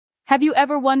Have you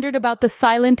ever wondered about the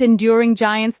silent, enduring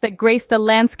giants that grace the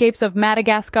landscapes of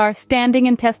Madagascar, standing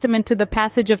in testament to the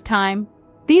passage of time?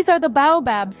 These are the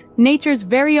baobabs, nature's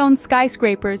very own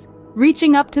skyscrapers,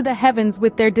 reaching up to the heavens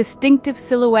with their distinctive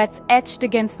silhouettes etched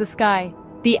against the sky.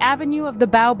 The Avenue of the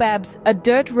Baobabs, a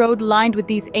dirt road lined with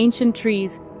these ancient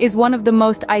trees, is one of the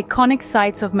most iconic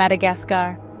sights of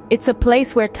Madagascar. It's a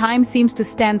place where time seems to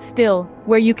stand still,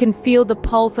 where you can feel the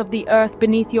pulse of the earth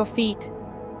beneath your feet.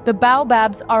 The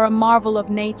baobabs are a marvel of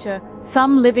nature,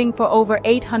 some living for over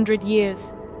 800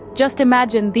 years. Just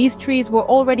imagine, these trees were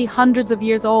already hundreds of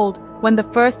years old when the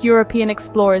first European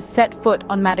explorers set foot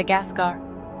on Madagascar.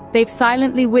 They've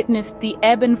silently witnessed the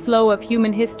ebb and flow of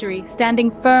human history, standing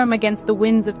firm against the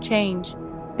winds of change.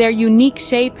 Their unique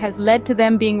shape has led to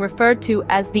them being referred to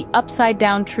as the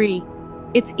upside-down tree.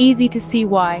 It's easy to see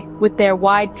why. With their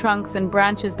wide trunks and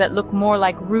branches that look more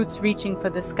like roots reaching for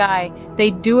the sky,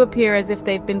 they do appear as if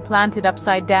they've been planted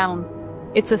upside down.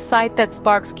 It's a sight that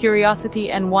sparks curiosity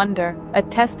and wonder, a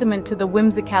testament to the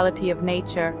whimsicality of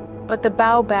nature. But the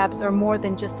baobabs are more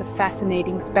than just a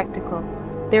fascinating spectacle.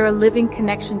 They're a living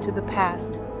connection to the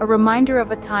past, a reminder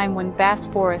of a time when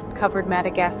vast forests covered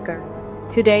Madagascar.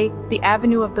 Today, the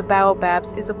Avenue of the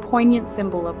Baobabs is a poignant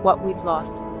symbol of what we've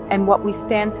lost, and what we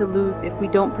stand to lose if we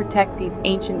don't protect these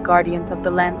ancient guardians of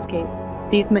the landscape.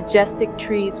 These majestic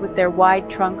trees with their wide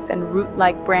trunks and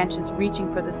root-like branches reaching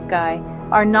for the sky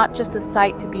are not just a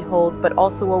sight to behold, but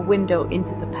also a window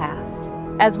into the past.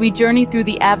 As we journey through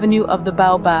the Avenue of the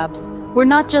Baobabs, we're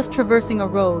not just traversing a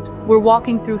road, we're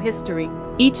walking through history,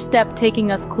 each step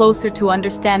taking us closer to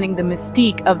understanding the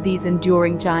mystique of these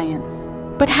enduring giants.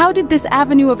 But how did this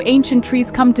avenue of ancient trees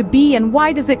come to be, and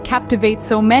why does it captivate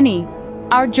so many?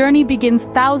 Our journey begins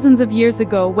thousands of years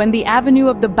ago when the Avenue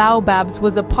of the Baobabs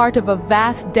was a part of a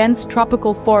vast, dense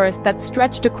tropical forest that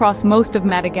stretched across most of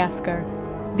Madagascar.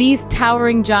 These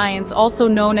towering giants, also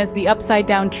known as the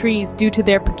upside-down trees due to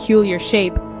their peculiar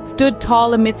shape, stood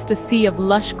tall amidst a sea of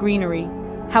lush greenery.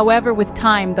 However, with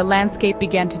time, the landscape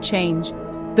began to change.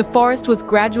 The forest was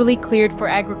gradually cleared for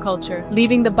agriculture,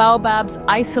 leaving the baobabs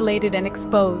isolated and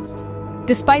exposed.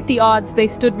 Despite the odds, they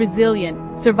stood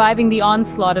resilient, surviving the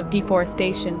onslaught of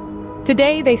deforestation.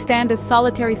 Today, they stand as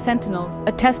solitary sentinels,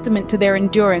 a testament to their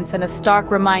endurance and a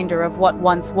stark reminder of what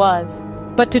once was.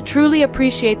 But to truly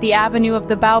appreciate the Avenue of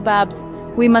the Baobabs,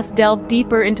 we must delve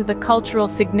deeper into the cultural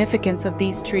significance of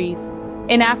these trees.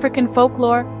 In African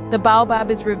folklore, the baobab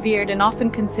is revered and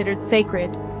often considered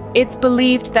sacred. It's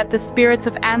believed that the spirits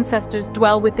of ancestors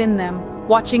dwell within them,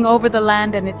 watching over the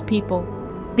land and its people.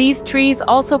 These trees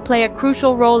also play a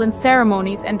crucial role in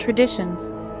ceremonies and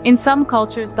traditions. In some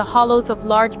cultures, the hollows of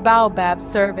large baobabs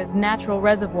serve as natural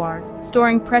reservoirs,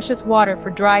 storing precious water for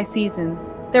dry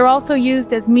seasons. They're also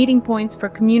used as meeting points for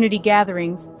community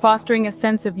gatherings, fostering a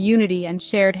sense of unity and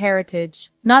shared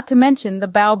heritage. Not to mention, the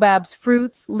baobab's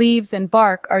fruits, leaves, and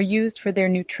bark are used for their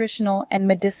nutritional and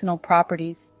medicinal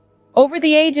properties. Over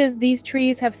the ages, these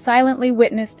trees have silently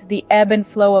witnessed the ebb and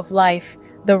flow of life,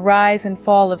 the rise and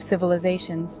fall of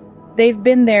civilizations. They've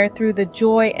been there through the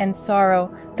joy and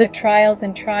sorrow, the trials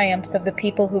and triumphs of the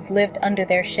people who've lived under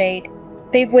their shade.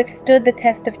 They've withstood the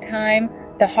test of time,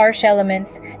 the harsh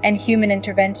elements, and human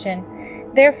intervention.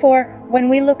 Therefore, when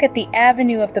we look at the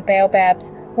Avenue of the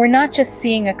Baobabs, we're not just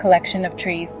seeing a collection of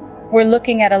trees. We're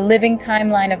looking at a living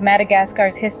timeline of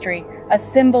Madagascar's history, a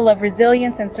symbol of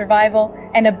resilience and survival,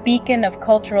 and a beacon of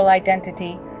cultural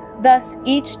identity. Thus,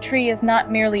 each tree is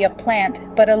not merely a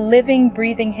plant, but a living,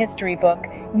 breathing history book,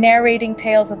 narrating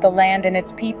tales of the land and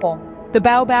its people. The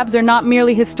baobabs are not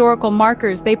merely historical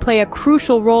markers, they play a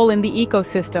crucial role in the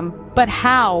ecosystem. But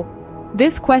how?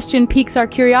 This question piques our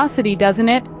curiosity, doesn't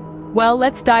it? Well,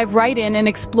 let's dive right in and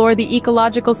explore the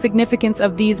ecological significance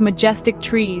of these majestic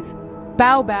trees.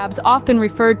 Baobabs, often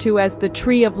referred to as the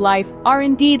tree of life, are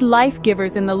indeed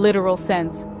life-givers in the literal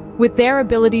sense. With their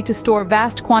ability to store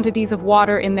vast quantities of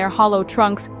water in their hollow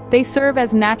trunks, they serve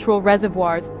as natural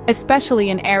reservoirs, especially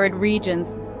in arid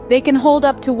regions. They can hold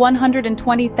up to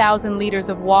 120,000 liters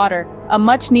of water, a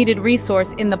much-needed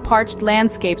resource in the parched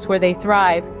landscapes where they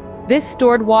thrive. This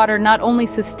stored water not only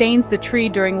sustains the tree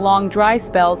during long dry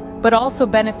spells, but also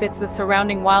benefits the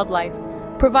surrounding wildlife,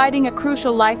 providing a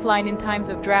crucial lifeline in times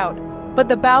of drought. But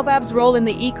the baobab's role in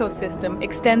the ecosystem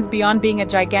extends beyond being a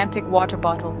gigantic water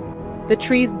bottle. The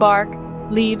tree's bark,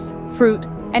 leaves, fruit,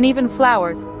 and even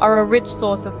flowers are a rich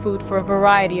source of food for a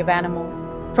variety of animals.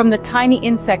 From the tiny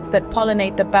insects that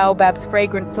pollinate the baobab's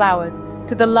fragrant flowers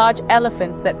to the large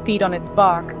elephants that feed on its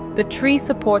bark, the tree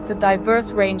supports a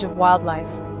diverse range of wildlife.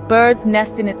 Birds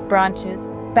nest in its branches,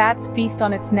 bats feast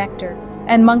on its nectar,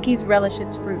 and monkeys relish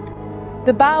its fruit.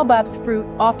 The baobab's fruit,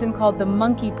 often called the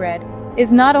monkey bread,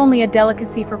 is not only a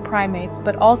delicacy for primates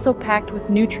but also packed with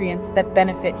nutrients that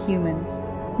benefit humans.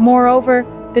 Moreover,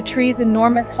 the tree's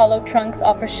enormous hollow trunks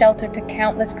offer shelter to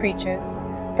countless creatures.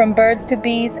 From birds to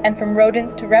bees and from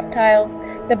rodents to reptiles,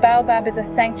 the baobab is a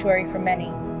sanctuary for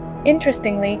many.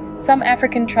 Interestingly, some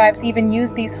African tribes even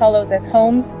use these hollows as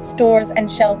homes, stores, and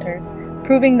shelters,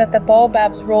 proving that the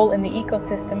baobab's role in the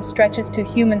ecosystem stretches to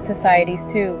human societies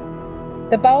too.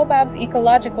 The baobab's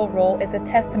ecological role is a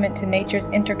testament to nature's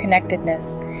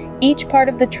interconnectedness. Each part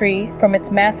of the tree, from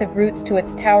its massive roots to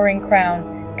its towering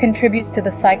crown, contributes to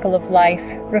the cycle of life,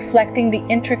 reflecting the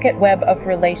intricate web of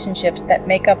relationships that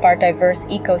make up our diverse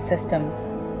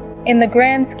ecosystems. In the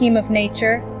grand scheme of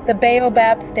nature, the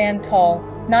baobabs stand tall,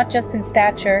 not just in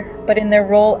stature, but in their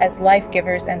role as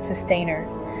life-givers and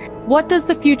sustainers. What does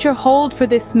the future hold for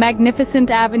this magnificent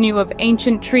avenue of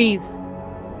ancient trees?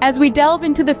 As we delve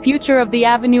into the future of the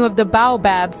avenue of the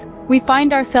baobabs, we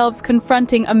find ourselves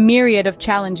confronting a myriad of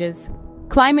challenges.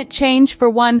 Climate change, for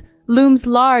one, looms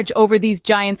large over these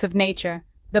giants of nature.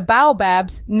 The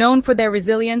baobabs, known for their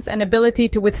resilience and ability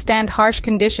to withstand harsh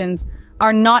conditions,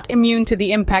 are not immune to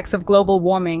the impacts of global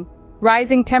warming.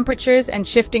 Rising temperatures and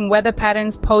shifting weather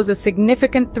patterns pose a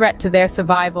significant threat to their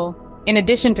survival. In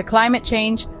addition to climate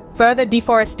change, further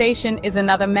deforestation is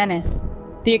another menace.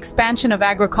 The expansion of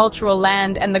agricultural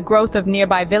land and the growth of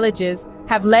nearby villages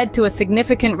have led to a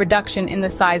significant reduction in the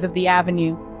size of the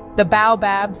avenue. The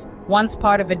baobabs, once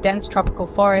part of a dense tropical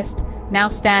forest, now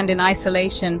stand in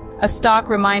isolation, a stark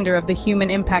reminder of the human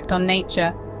impact on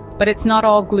nature. But it's not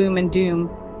all gloom and doom.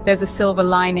 There's a silver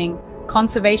lining.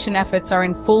 Conservation efforts are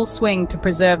in full swing to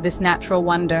preserve this natural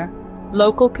wonder.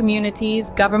 Local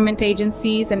communities, government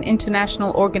agencies, and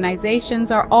international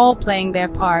organizations are all playing their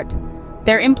part.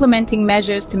 They're implementing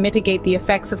measures to mitigate the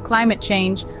effects of climate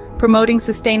change, promoting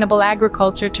sustainable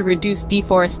agriculture to reduce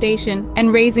deforestation,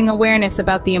 and raising awareness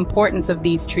about the importance of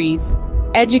these trees.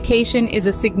 Education is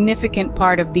a significant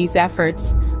part of these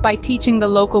efforts. By teaching the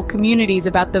local communities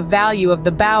about the value of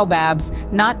the baobabs,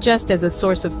 not just as a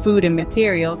source of food and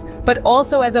materials, but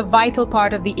also as a vital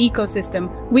part of the ecosystem,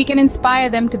 we can inspire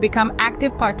them to become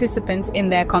active participants in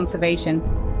their conservation.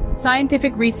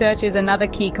 Scientific research is another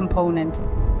key component.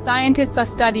 Scientists are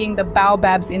studying the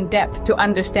baobabs in depth to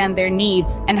understand their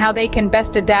needs and how they can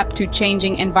best adapt to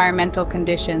changing environmental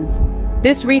conditions.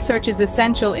 This research is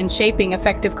essential in shaping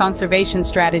effective conservation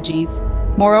strategies.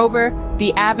 Moreover,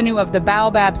 the avenue of the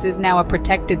baobabs is now a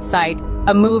protected site,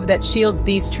 a move that shields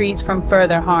these trees from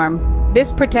further harm.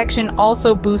 This protection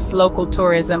also boosts local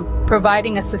tourism,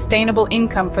 providing a sustainable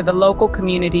income for the local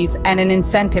communities and an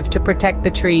incentive to protect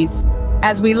the trees.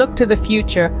 As we look to the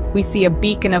future, we see a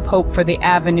beacon of hope for the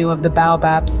avenue of the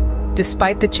baobabs.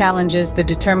 Despite the challenges, the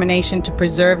determination to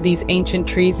preserve these ancient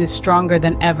trees is stronger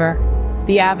than ever.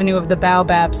 The avenue of the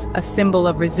baobabs, a symbol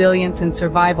of resilience and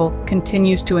survival,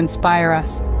 continues to inspire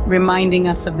us, reminding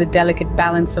us of the delicate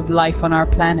balance of life on our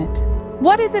planet.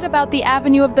 What is it about the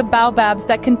avenue of the baobabs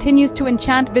that continues to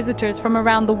enchant visitors from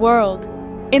around the world?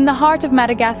 In the heart of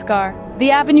Madagascar, the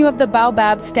avenue of the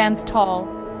baobabs stands tall,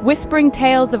 whispering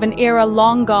tales of an era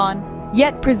long gone,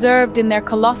 yet preserved in their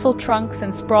colossal trunks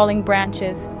and sprawling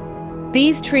branches.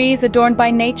 These trees, adorned by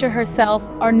nature herself,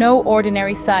 are no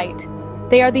ordinary sight.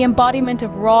 They are the embodiment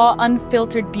of raw,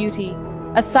 unfiltered beauty,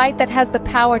 a sight that has the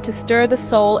power to stir the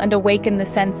soul and awaken the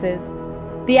senses.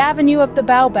 The avenue of the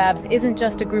baobabs isn't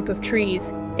just a group of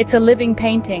trees, it's a living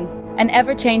painting, an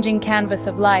ever-changing canvas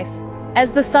of life.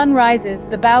 As the sun rises,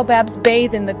 the baobabs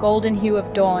bathe in the golden hue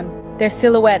of dawn, their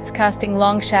silhouettes casting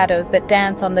long shadows that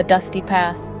dance on the dusty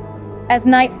path. As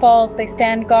night falls, they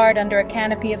stand guard under a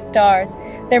canopy of stars,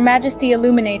 their majesty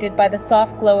illuminated by the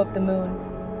soft glow of the moon.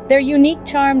 Their unique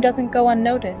charm doesn't go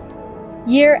unnoticed.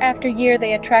 Year after year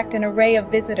they attract an array of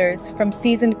visitors, from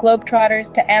seasoned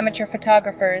globetrotters to amateur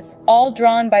photographers, all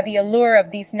drawn by the allure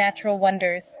of these natural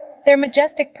wonders. Their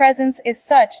majestic presence is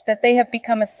such that they have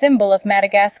become a symbol of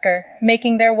Madagascar,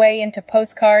 making their way into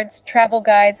postcards, travel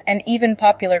guides, and even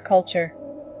popular culture.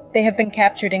 They have been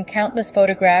captured in countless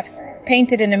photographs,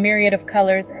 painted in a myriad of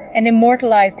colors, and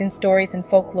immortalized in stories and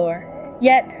folklore.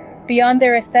 Yet, beyond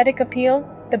their aesthetic appeal,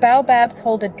 the baobabs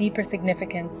hold a deeper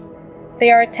significance.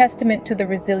 They are a testament to the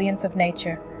resilience of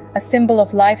nature, a symbol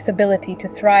of life's ability to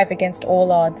thrive against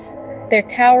all odds. Their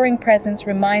towering presence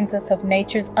reminds us of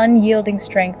nature's unyielding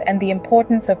strength and the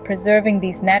importance of preserving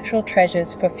these natural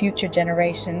treasures for future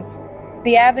generations.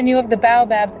 The avenue of the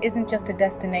baobabs isn't just a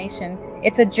destination,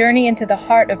 it's a journey into the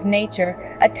heart of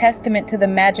nature, a testament to the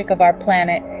magic of our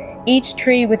planet. Each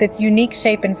tree, with its unique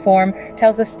shape and form,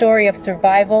 tells a story of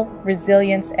survival,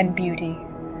 resilience, and beauty.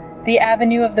 The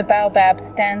avenue of the baobabs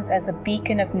stands as a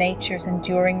beacon of nature's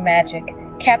enduring magic,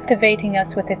 captivating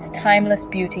us with its timeless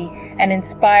beauty and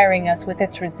inspiring us with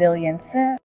its resilience.